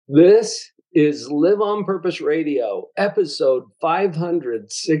This is Live on Purpose Radio, episode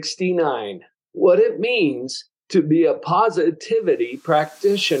 569, What It Means to Be a Positivity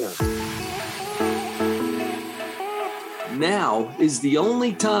Practitioner. Now is the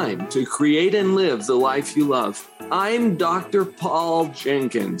only time to create and live the life you love. I'm Dr. Paul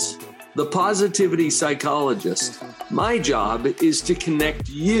Jenkins, the positivity psychologist. My job is to connect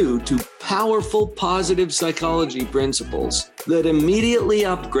you to powerful positive psychology principles that immediately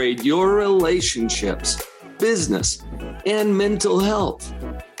upgrade your relationships, business, and mental health.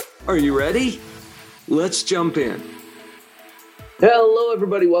 Are you ready? Let's jump in. Hello,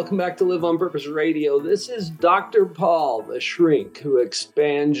 everybody. Welcome back to Live on Purpose Radio. This is Dr. Paul, the shrink who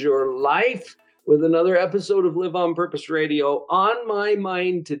expands your life, with another episode of Live on Purpose Radio. On my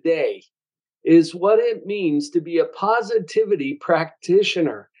mind today is what it means to be a positivity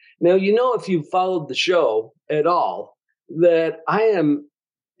practitioner. Now, you know, if you've followed the show at all, that I am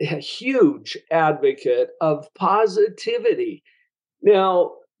a huge advocate of positivity.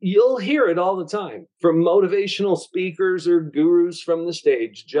 Now, you'll hear it all the time from motivational speakers or gurus from the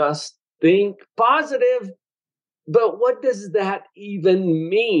stage. Just think positive. But what does that even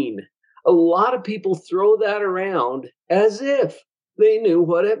mean? A lot of people throw that around as if they knew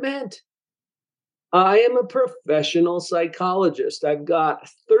what it meant. I am a professional psychologist. I've got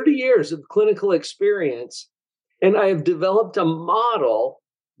 30 years of clinical experience, and I have developed a model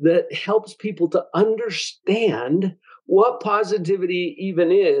that helps people to understand what positivity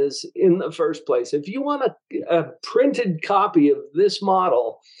even is in the first place. If you want a printed copy of this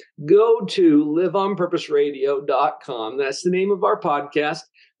model, go to liveonpurposeradio.com. That's the name of our podcast,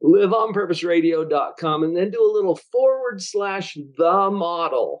 liveonpurposeradio.com, and then do a little /the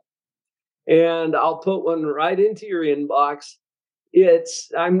model. And I'll put one right into your inbox.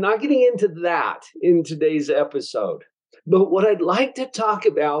 I'm not getting into that in today's episode, but what I'd like to talk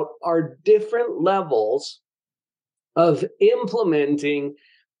about are different levels of implementing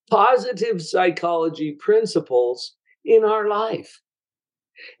positive psychology principles in our life.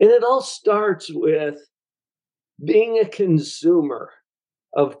 And it all starts with being a consumer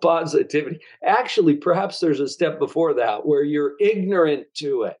of positivity. Actually, perhaps there's a step before that where you're ignorant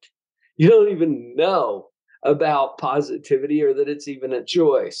to it. You don't even know about positivity or that it's even a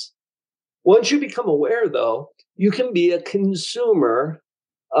choice. Once you become aware, though, you can be a consumer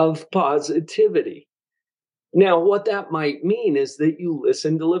of positivity. Now, what that might mean is that you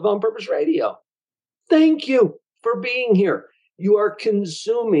listen to Live on Purpose Radio. Thank you for being here. You are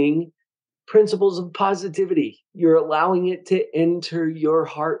consuming principles of positivity. You're allowing it to enter your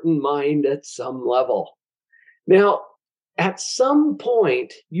heart and mind at some level. Now, at some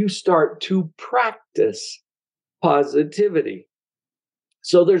point, you start to practice positivity.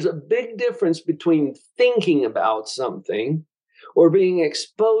 So there's a big difference between thinking about something or being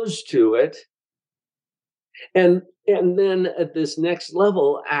exposed to it and then at this next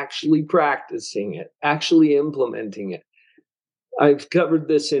level, actually practicing it, actually implementing it. I've covered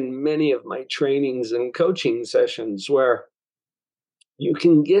this in many of my trainings and coaching sessions where you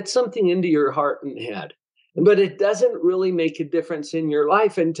can get something into your heart and head, but it doesn't really make a difference in your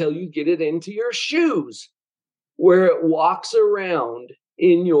life until you get it into your shoes, where it walks around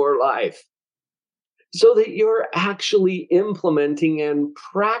in your life, so that you're actually implementing and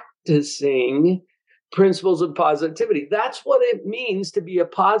practicing principles of positivity. That's what it means to be a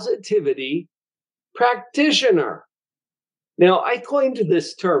positivity practitioner. Now, I coined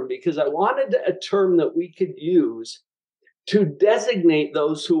this term because I wanted a term that we could use to designate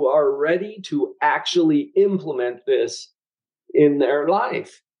those who are ready to actually implement this in their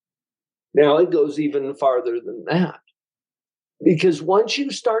life. Now, it goes even farther than that. Because once you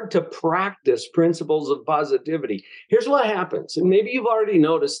start to practice principles of positivity, here's what happens. And maybe you've already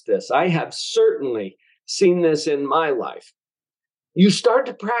noticed this. I have certainly seen this in my life. You start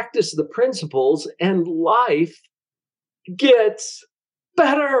to practice the principles and life gets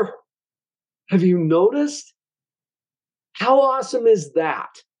better. Have you noticed? How awesome is that?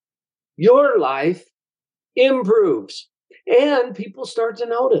 Your life improves and people start to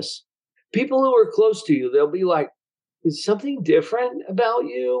notice. People who are close to you, they'll be like, is something different about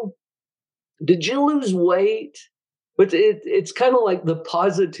you? Did you lose weight? But it's kind of like the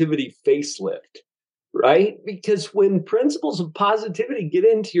positivity facelift, right? Because when principles of positivity get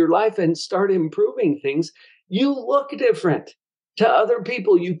into your life and start improving things, you look different to other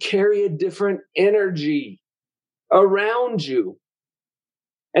people. You carry a different energy around you.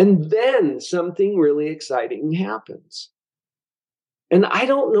 And then something really exciting happens. And I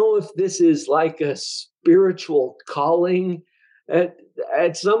don't know if this is like a spiritual calling.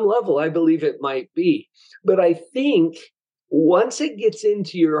 At some level, I believe it might be. But I think Once it gets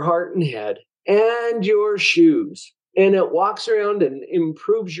into your heart and head and your shoes, and it walks around and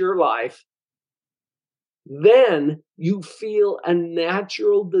improves your life, then you feel a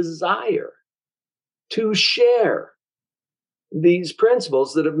natural desire to share these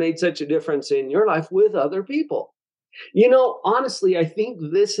principles that have made such a difference in your life with other people. Honestly, I think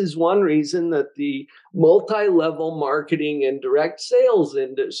this is one reason that the multi-level marketing and direct sales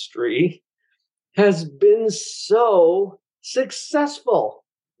industry has been so successful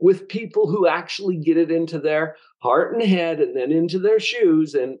with people who actually get it into their heart and head and then into their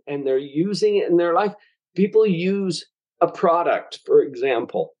shoes, and they're using it in their life. People use a product, for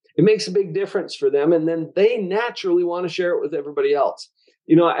example. It makes a big difference for them, and then they naturally want to share it with everybody else.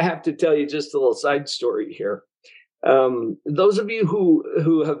 I have to tell you just a little side story here. Those of you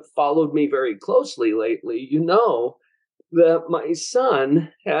who have followed me very closely lately, that my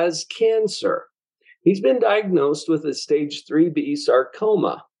son has cancer. He's been diagnosed with a stage 3B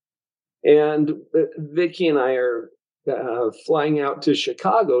sarcoma. And Vicki and I are flying out to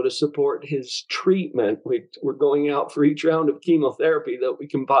Chicago to support his treatment. We're going out for each round of chemotherapy that we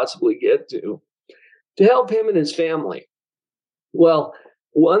can possibly get to help him and his family. Well,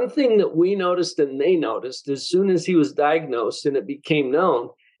 one thing that we noticed and they noticed as soon as he was diagnosed and it became known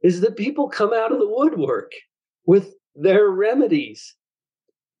is that people come out of the woodwork with their remedies,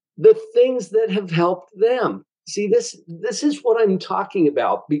 the things that have helped them. See, this is what I'm talking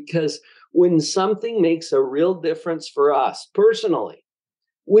about, because when something makes a real difference for us personally,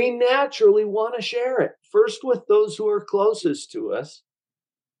 we naturally want to share it, first with those who are closest to us,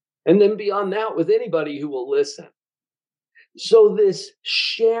 and then beyond that with anybody who will listen. So this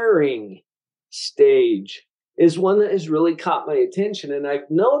sharing stage is one that has really caught my attention. And I've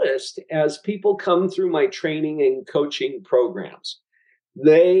noticed as people come through my training and coaching programs,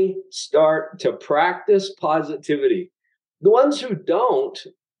 they start to practice positivity. The ones who don't,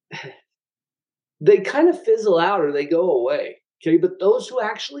 they kind of fizzle out or they go away. Okay. But those who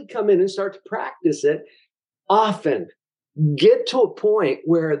actually come in and start to practice it often get to a point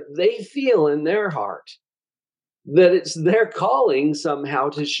where they feel in their heart that it's their calling somehow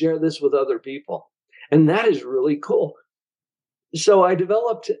to share this with other people. And that is really cool. So I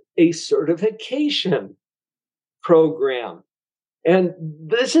developed a certification program. And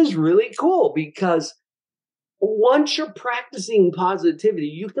this is really cool because once you're practicing positivity,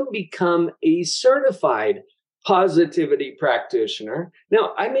 you can become a certified positivity practitioner.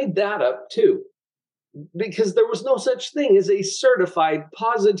 Now, I made that up too, because there was no such thing as a certified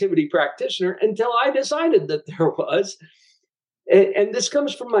positivity practitioner until I decided that there was. And this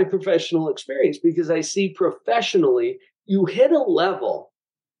comes from my professional experience, because I see professionally, you hit a level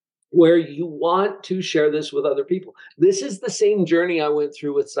where you want to share this with other people. This is the same journey I went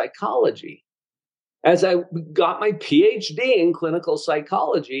through with psychology. As I got my PhD in clinical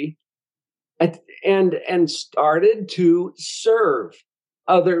psychology and started to serve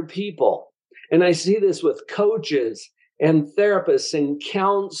other people. And I see this with coaches and therapists and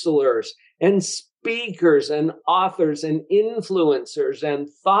counselors and speakers and authors and influencers and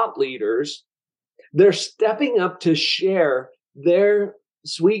thought leaders. They're stepping up to share their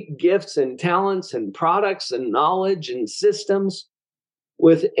sweet gifts and talents and products and knowledge and systems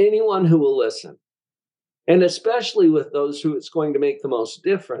with anyone who will listen, and especially with those who it's going to make the most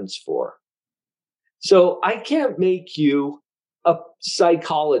difference for. So I can't make you a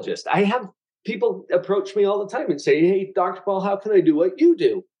psychologist. I have people approach me all the time and say, "Hey, Dr. Paul, how can I do what you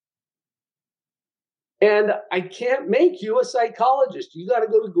do?" And I can't make you a psychologist. You got to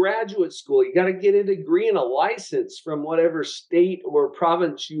go to graduate school. You got to get a degree and a license from whatever state or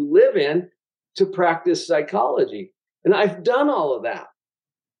province you live in to practice psychology. And I've done all of that.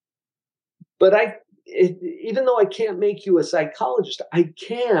 But even though I can't make you a psychologist, I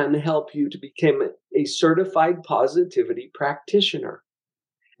can help you to become a certified positivity practitioner.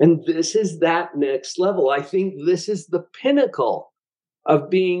 And this is that next level. I think this is the pinnacle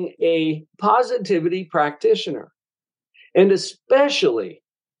of being a positivity practitioner. And especially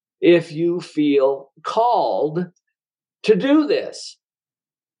if you feel called to do this.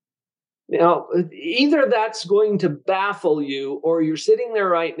 Now, either that's going to baffle you, or you're sitting there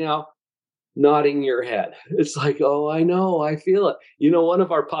right now nodding your head. It's like, "Oh, I know, I feel it." One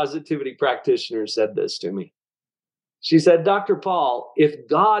of our positivity practitioners said this to me. She said, "Dr. Paul, if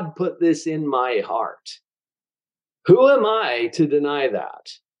God put this in my heart, who am I to deny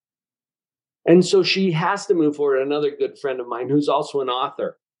that?" And so she has to move forward. Another good friend of mine who's also an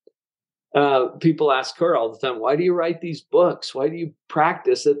author. People ask her all the time, "Why do you write these books? Why do you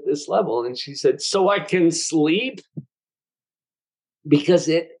practice at this level?" And she said, "So I can sleep." Because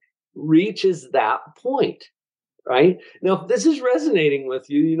it reaches that point. right? Now, if this is resonating with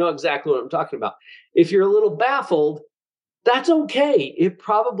you, you know exactly what I'm talking about. If you're a little baffled, that's okay. It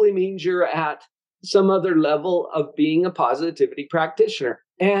probably means you're at some other level of being a positivity practitioner.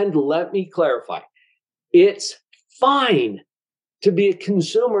 And let me clarify, it's fine to be a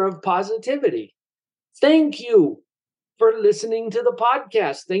consumer of positivity. Thank you for listening to the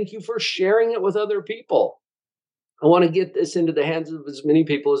podcast. Thank you for sharing it with other people. I want to get this into the hands of as many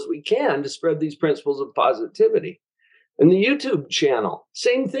people as we can to spread these principles of positivity. And the YouTube channel,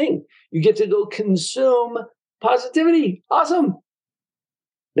 same thing. You get to go consume positivity. Awesome.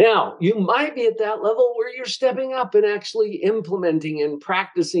 Now, you might be at that level where you're stepping up and actually implementing and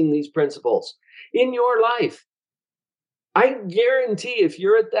practicing these principles in your life. I guarantee if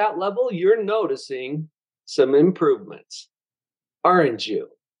you're at that level, you're noticing some improvements, aren't you?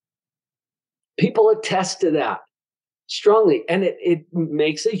 People attest to that strongly, and it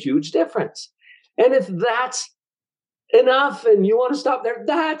makes a huge difference. And if that's enough and you want to stop there,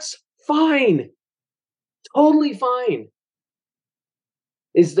 that's fine. Totally fine.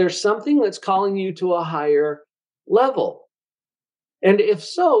 Is there something that's calling you to a higher level? And if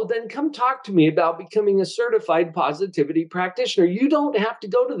so, then come talk to me about becoming a certified positivity practitioner. You don't have to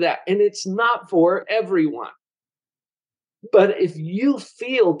go to that, and it's not for everyone. But if you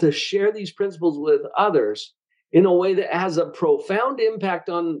feel to share these principles with others in a way that has a profound impact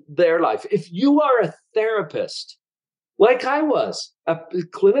on their life, if you are a therapist, like I was, a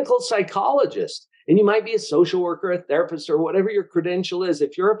clinical psychologist, and you might be a social worker, a therapist, or whatever your credential is,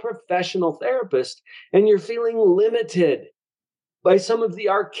 if you're a professional therapist and you're feeling limited by some of the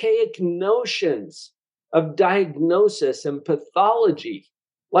archaic notions of diagnosis and pathology,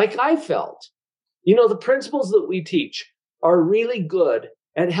 like I felt, you know, the principles that we teach are really good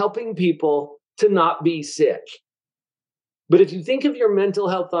at helping people to not be sick. But if you think of your mental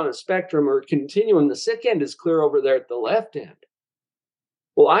health on a spectrum or a continuum, the sick end is clear over there at the left end.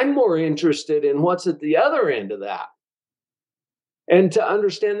 Well, I'm more interested in what's at the other end of that. And to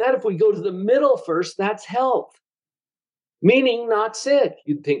understand that, if we go to the middle first, that's health, meaning not sick.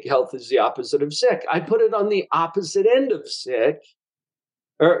 You'd think health is the opposite of sick. I put it on the opposite end of sick,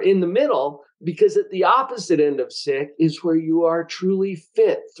 or in the middle, because at the opposite end of sick is where you are truly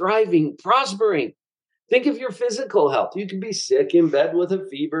fit, thriving, prospering. Think of your physical health. You can be sick in bed with a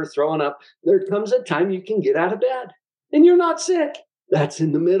fever, throwing up. There comes a time you can get out of bed and you're not sick. That's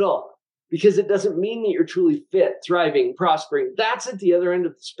in the middle, because it doesn't mean that you're truly fit, thriving, prospering. That's at the other end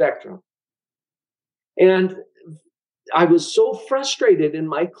of the spectrum. And I was so frustrated in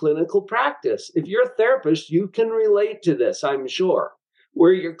my clinical practice. If you're a therapist, you can relate to this, I'm sure,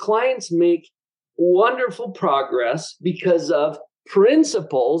 where your clients make wonderful progress because of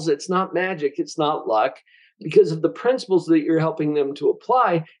principles. It's not magic, it's not luck, because of the principles that you're helping them to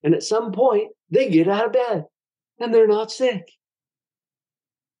apply. And at some point, they get out of bed and they're not sick.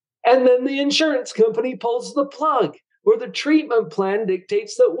 And then the insurance company pulls the plug, or the treatment plan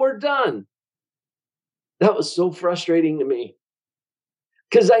dictates that we're done. That was so frustrating to me,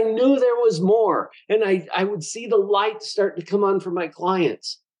 because I knew there was more, and I would see the light start to come on for my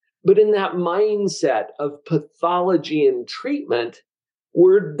clients. But in that mindset of pathology and treatment,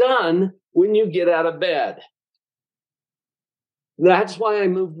 we're done when you get out of bed. That's why I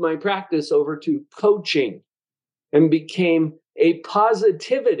moved my practice over to coaching and became a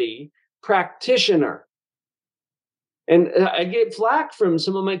positivity practitioner. And I get flack from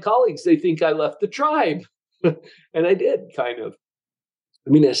some of my colleagues. They think I left the tribe. And I did, kind of.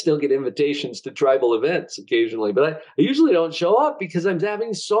 I mean, I still get invitations to tribal events occasionally, but I usually don't show up because I'm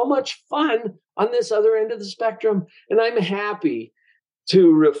having so much fun on this other end of the spectrum. And I'm happy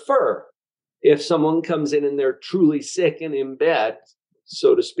to refer if someone comes in and they're truly sick and in bed,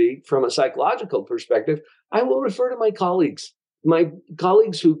 so to speak, from a psychological perspective. I will refer to my colleagues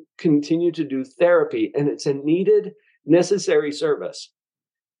who continue to do therapy, and it's a needed, necessary service.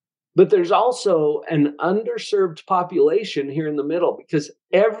 But there's also an underserved population here in the middle, because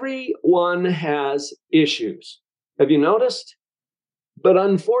everyone has issues. Have you noticed? But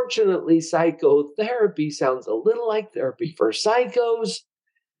unfortunately, psychotherapy sounds a little like therapy for psychos,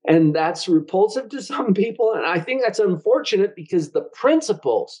 and that's repulsive to some people. And I think that's unfortunate, because the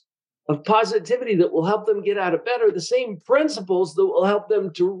principles of positivity that will help them get out of bed are the same principles that will help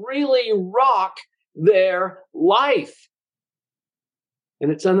them to really rock their life.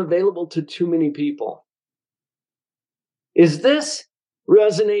 And it's unavailable to too many people. Is this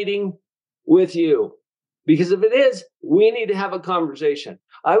resonating with you? Because if it is, we need to have a conversation.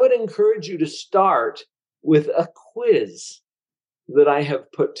 I would encourage you to start with a quiz that I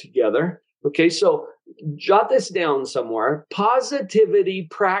have put together. Okay, so jot this down somewhere. Positivity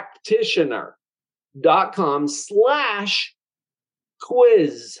practitioner.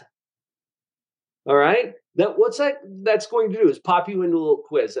 practitioner.com/quiz. All right. That's going to do is pop you into a little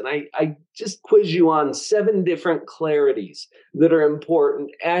quiz. And I just quiz you on 7 different clarities that are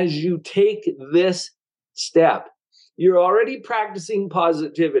important as you take this step. You're already practicing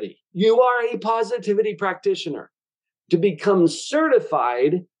positivity. You are a positivity practitioner. To become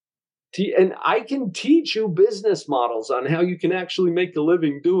certified, and I can teach you business models on how you can actually make a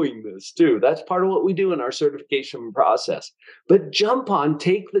living doing this too. That's part of what we do in our certification process. But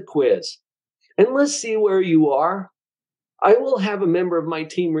take the quiz. And let's see where you are. I will have a member of my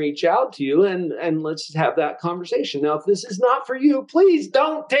team reach out to you and let's have that conversation. Now, if this is not for you, please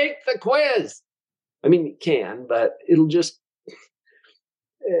don't take the quiz. I mean, you can, but it'll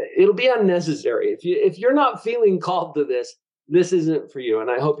be unnecessary. If you're not feeling called to this isn't for you. And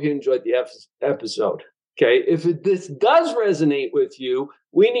I hope you enjoyed the episode. Okay. If this does resonate with you,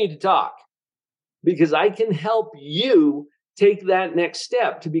 we need to talk because I can help you take that next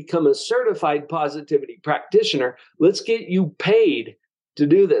step to become a certified positivity practitioner. Let's get you paid to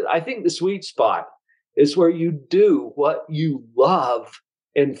do this. I think the sweet spot is where you do what you love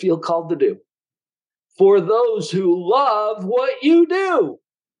and feel called to do. For those who love what you do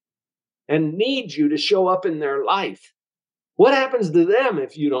and need you to show up in their life, what happens to them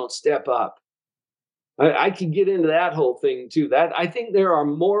if you don't step up? I can get into that whole thing too. That I think there are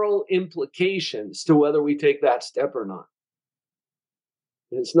moral implications to whether we take that step or not.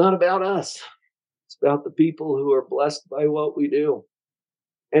 And it's not about us. It's about the people who are blessed by what we do.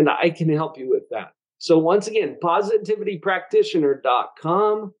 And I can help you with that. So once again,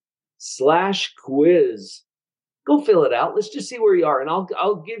 positivitypractitioner.com/quiz. Go fill it out. Let's just see where you are. And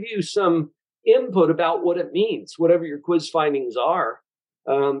I'll give you some input about what it means, whatever your quiz findings are.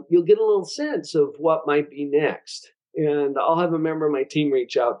 You'll get a little sense of what might be next. And I'll have a member of my team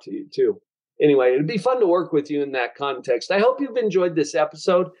reach out to you too. Anyway, it'd be fun to work with you in that context. I hope you've enjoyed this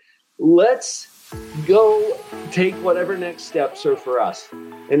episode. Let's go take whatever next steps are for us.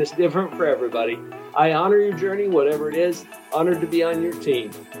 And it's different for everybody. I honor your journey, whatever it is. Honored to be on your team.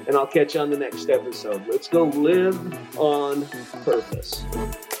 And I'll catch you on the next episode. Let's go live on purpose.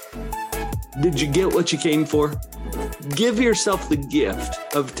 Did you get what you came for? Give yourself the gift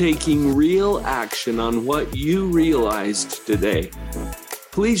of taking real action on what you realized today.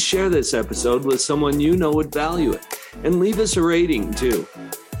 Please share this episode with someone you know would value it and leave us a rating too.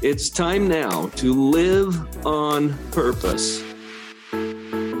 It's time now to live on purpose.